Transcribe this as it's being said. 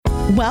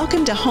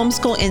Welcome to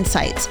Homeschool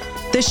Insights,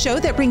 the show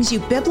that brings you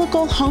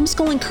biblical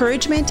homeschool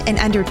encouragement in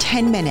under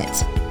 10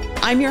 minutes.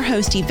 I'm your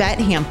host, Yvette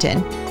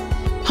Hampton.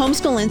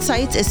 Homeschool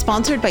Insights is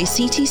sponsored by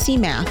CTC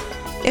Math.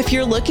 If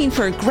you're looking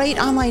for a great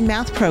online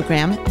math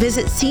program,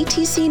 visit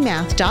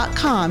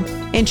ctcmath.com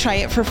and try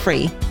it for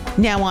free.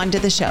 Now on to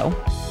the show.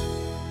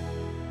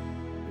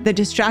 The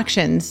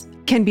distractions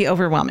can be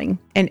overwhelming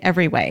in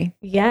every way.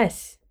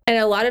 Yes. And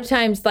a lot of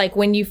times, like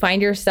when you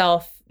find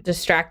yourself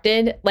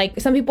distracted, like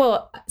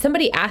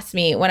somebody asked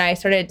me when I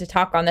started to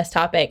talk on this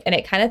topic, and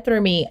it kind of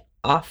threw me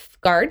off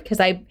guard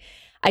because I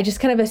just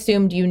kind of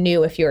assumed you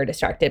knew if you were a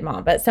distracted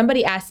mom. But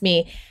somebody asked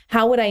me,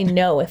 how would I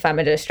know if I'm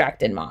a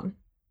distracted mom?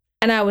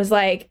 And I was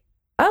like,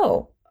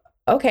 oh,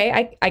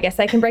 okay, I guess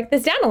I can break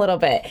this down a little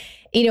bit.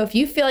 You know, if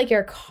you feel like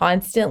you're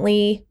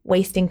constantly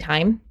wasting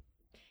time,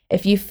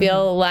 if you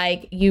feel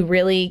like you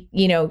really,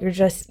 you're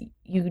just,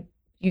 you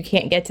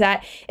can't get to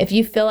that. If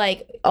you feel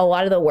like a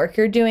lot of the work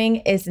you're doing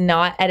is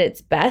not at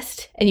its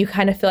best and you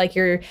kind of feel like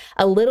you're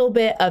a little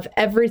bit of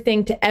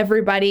everything to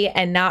everybody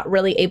and not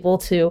really able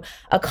to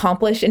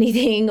accomplish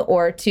anything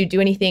or to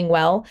do anything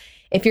well,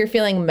 if you're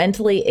feeling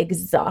mentally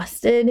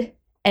exhausted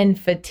and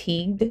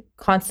fatigued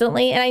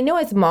constantly, and I know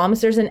as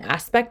moms, there's an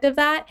aspect of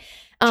that,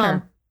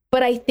 Sure.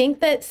 But I think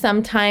that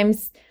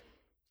sometimes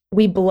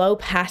we blow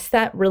past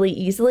that really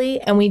easily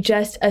and we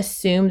just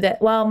assume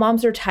that, well,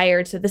 moms are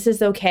tired, so this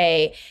is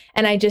okay,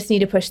 and I just need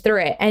to push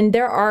through it. And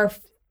there are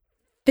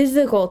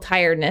physical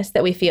tiredness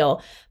that we feel,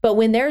 but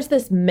when there's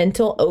this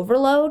mental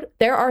overload,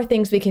 there are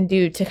things we can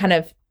do to kind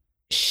of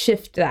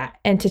shift that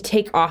and to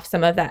take off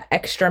some of that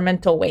extra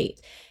mental weight.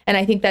 And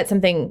I think that's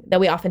something that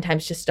we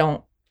oftentimes just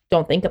don't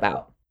think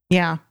about.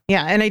 Yeah.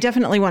 And I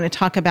definitely want to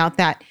talk about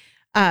that.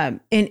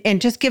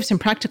 And just give some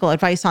practical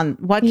advice on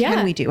what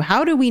can we do?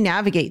 How do we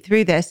navigate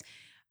through this?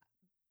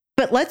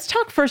 But let's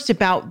talk first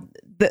about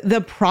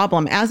the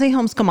problem as a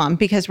homeschool mom,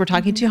 because we're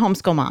talking to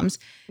homeschool moms.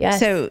 Yes.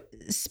 So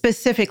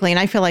specifically, and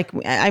I feel like,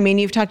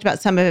 you've talked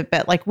about some of it,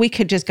 but like we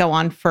could just go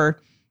on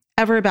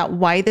forever about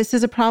why this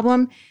is a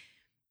problem.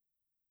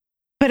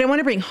 But I want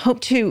to bring hope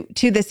to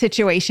the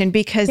situation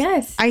because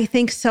I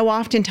think so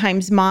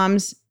oftentimes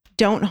moms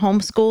don't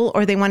homeschool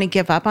or they want to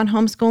give up on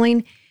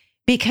homeschooling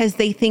because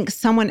they think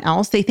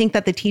they think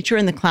that the teacher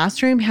in the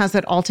classroom has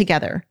it all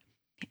together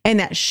and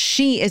that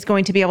she is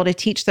going to be able to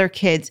teach their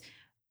kids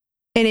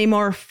in a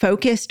more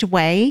focused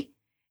way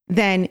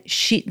than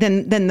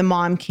the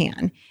mom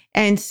can.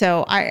 And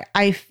so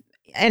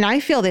I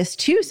feel this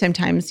too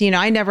sometimes.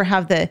 I never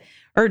have the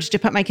urge to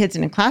put my kids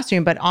in a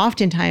classroom, but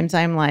oftentimes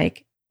I'm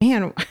like,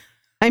 man,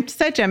 I'm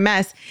such a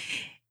mess.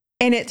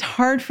 And it's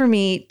hard for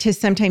me to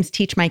sometimes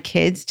teach my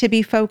kids to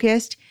be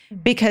focused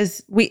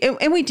because we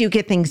do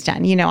get things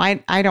done.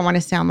 I don't want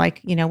to sound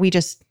like, we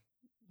just,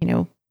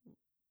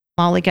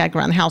 lollygag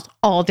around the house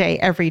all day,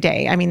 every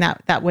day. I mean,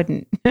 that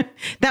wouldn't,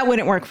 that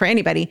wouldn't work for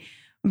anybody,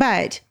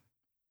 but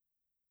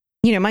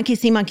monkey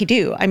see, monkey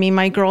do. I mean,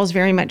 my girls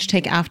very much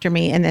take after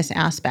me in this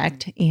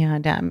aspect.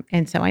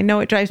 And so I know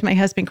it drives my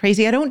husband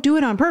crazy. I don't do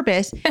it on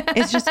purpose.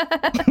 It's just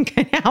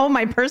how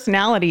my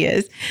personality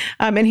is.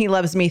 And he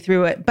loves me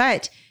through it.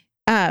 But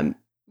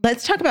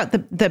let's talk about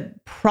the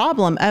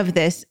problem of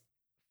this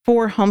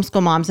for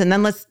homeschool moms, and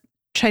then let's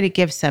try to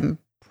give some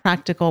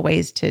practical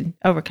ways to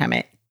overcome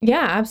it.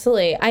 Yeah,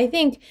 absolutely. I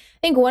think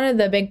one of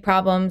the big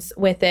problems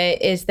with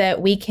it is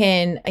that we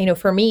can,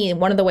 for me,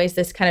 one of the ways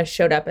this kind of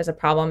showed up as a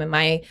problem in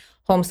my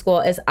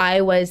homeschool is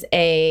I was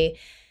a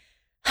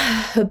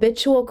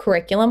habitual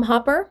curriculum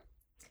hopper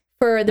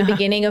for the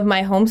beginning of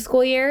my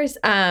homeschool years,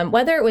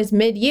 whether it was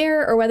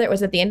mid-year or whether it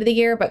was at the end of the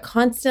year, but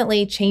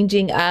constantly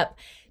changing up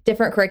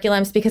different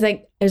curriculums because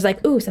I was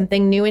like, ooh,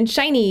 something new and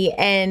shiny,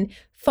 and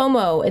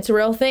FOMO, it's a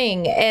real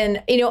thing.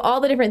 And,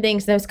 all the different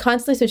things. And I was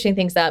constantly switching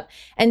things up.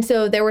 And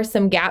so there were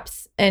some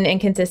gaps and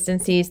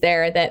inconsistencies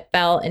there that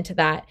fell into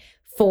that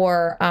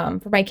for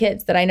my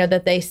kids that I know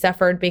that they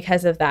suffered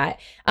because of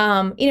that.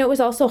 It was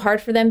also hard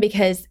for them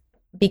because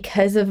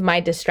of my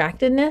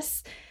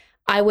distractedness,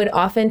 I would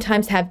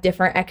oftentimes have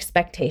different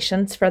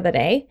expectations for the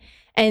day.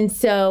 And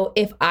so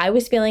if I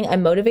was feeling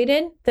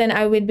unmotivated, then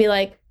I would be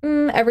like,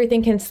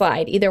 everything can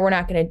slide. Either we're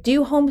not going to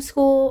do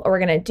homeschool or we're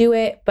going to do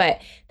it, but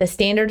the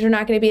standards are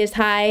not going to be as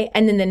high.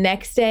 And then the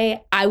next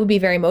day I would be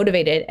very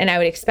motivated and I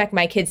would expect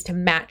my kids to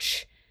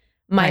match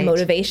my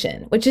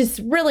motivation, which is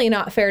really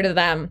not fair to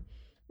them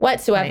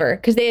whatsoever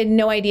because they had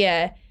no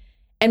idea.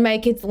 And my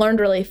kids learned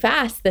really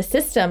fast the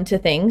system to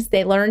things.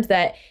 They learned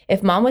that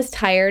if mom was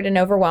tired and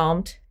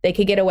overwhelmed, they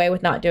could get away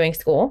with not doing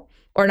school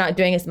or not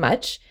doing as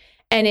much.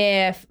 And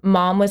if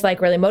mom was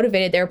like really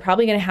motivated, they were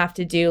probably going to have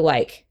to do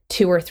like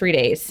 2 or 3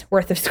 days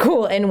worth of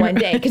school in one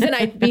day. Cause then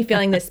I'd be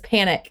feeling this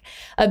panic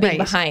of being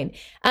behind.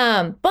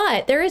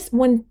 But there is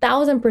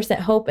 1000%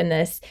 hope in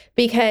this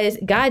because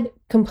God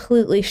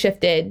completely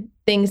shifted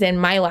things in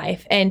my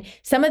life. And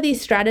some of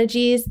these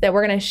strategies that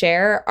we're going to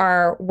share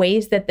are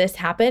ways that this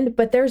happened,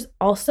 but there's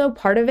also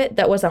part of it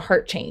that was a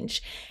heart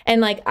change. And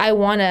like, I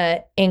want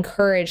to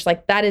encourage,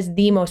 like, that is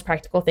the most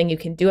practical thing you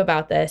can do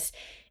about this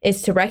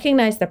is to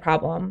recognize the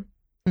problem,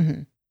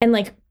 and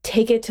like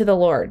take it to the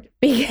Lord,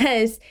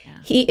 because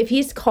if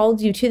he's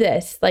called you to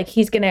this, like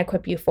he's going to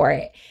equip you for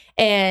it.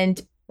 And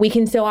we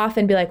can so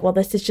often be like, well,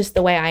 this is just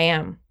the way I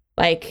am.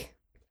 Like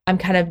I'm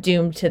kind of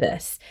doomed to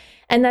this.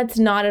 And that's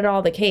not at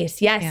all the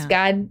case. Yes,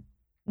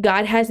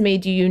 God has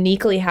made you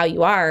uniquely how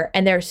you are.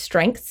 And there's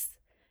strengths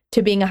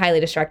to being a highly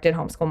distracted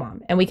homeschool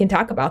mom. And we can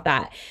talk about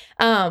that.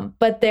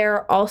 But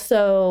there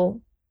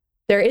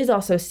is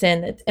also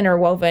sin that's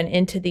interwoven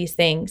into these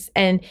things,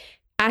 and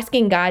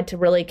asking God to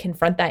really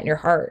confront that in your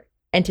heart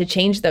and to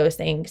change those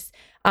things.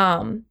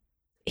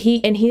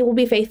 He will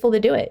be faithful to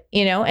do it,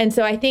 And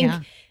so I think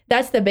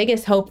that's the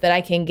biggest hope that I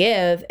can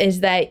give,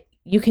 is that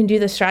you can do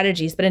the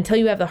strategies, but until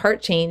you have the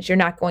heart change, you're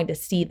not going to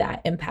see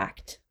that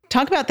impact.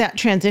 Talk about that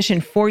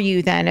transition for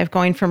you then, of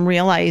going from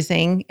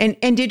realizing,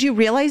 and did you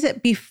realize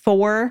it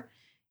before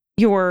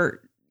your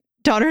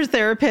daughter's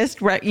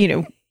therapist,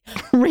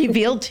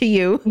 revealed to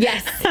you?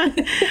 Yes.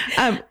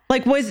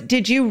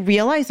 Did you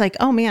realize like,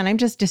 oh man, I'm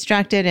just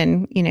distracted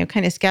and,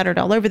 kind of scattered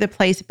all over the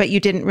place, but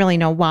you didn't really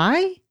know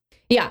why?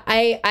 Yeah,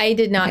 I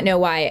did not know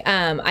why.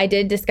 I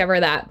did discover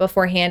that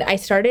beforehand. I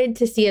started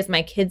to see, as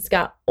my kids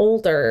got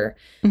older,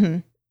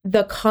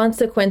 the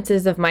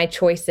consequences of my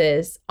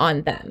choices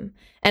on them.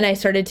 And I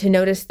started to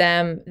notice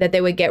that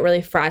they would get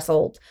really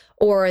frazzled,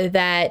 or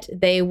that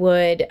they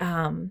would,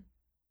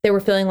 they were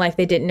feeling like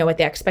they didn't know what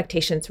the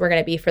expectations were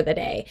going to be for the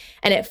day.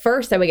 And at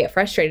first I would get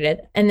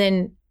frustrated. And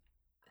then,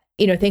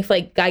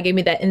 thankfully God gave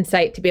me that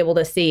insight to be able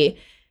to see,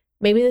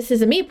 maybe this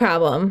is a me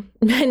problem,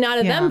 not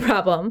a them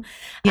problem.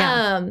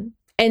 Yeah.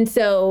 And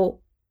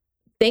so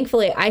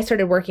thankfully I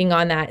started working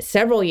on that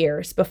several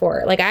years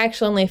before. Like I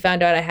actually only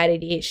found out I had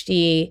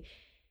ADHD,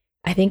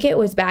 I think it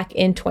was back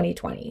in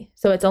 2020.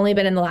 So it's only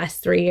been in the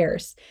last 3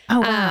 years. Oh,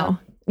 wow.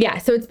 Yeah.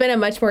 So it's been a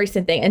much more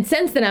recent thing. And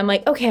since then I'm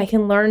like, okay, I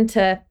can learn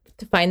to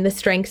find the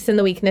strengths and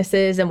the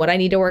weaknesses and what I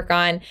need to work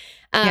on.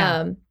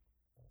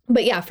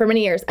 But yeah, for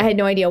many years, I had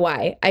no idea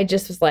why. I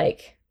just was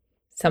like,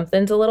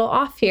 something's a little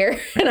off here.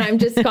 And I'm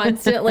just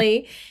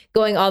constantly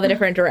going all the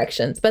different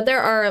directions. But there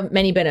are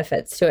many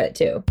benefits to it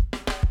too.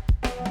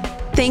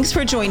 Thanks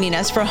for joining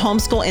us for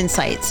Homeschool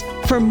Insights.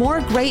 For more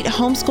great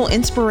homeschool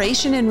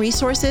inspiration and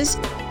resources,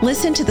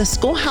 listen to the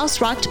Schoolhouse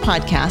Rocked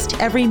podcast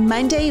every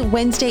Monday,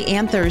 Wednesday,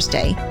 and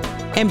Thursday.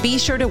 And be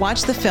sure to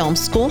watch the film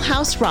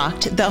Schoolhouse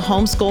Rocked: The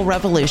Homeschool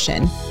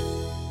Revolution.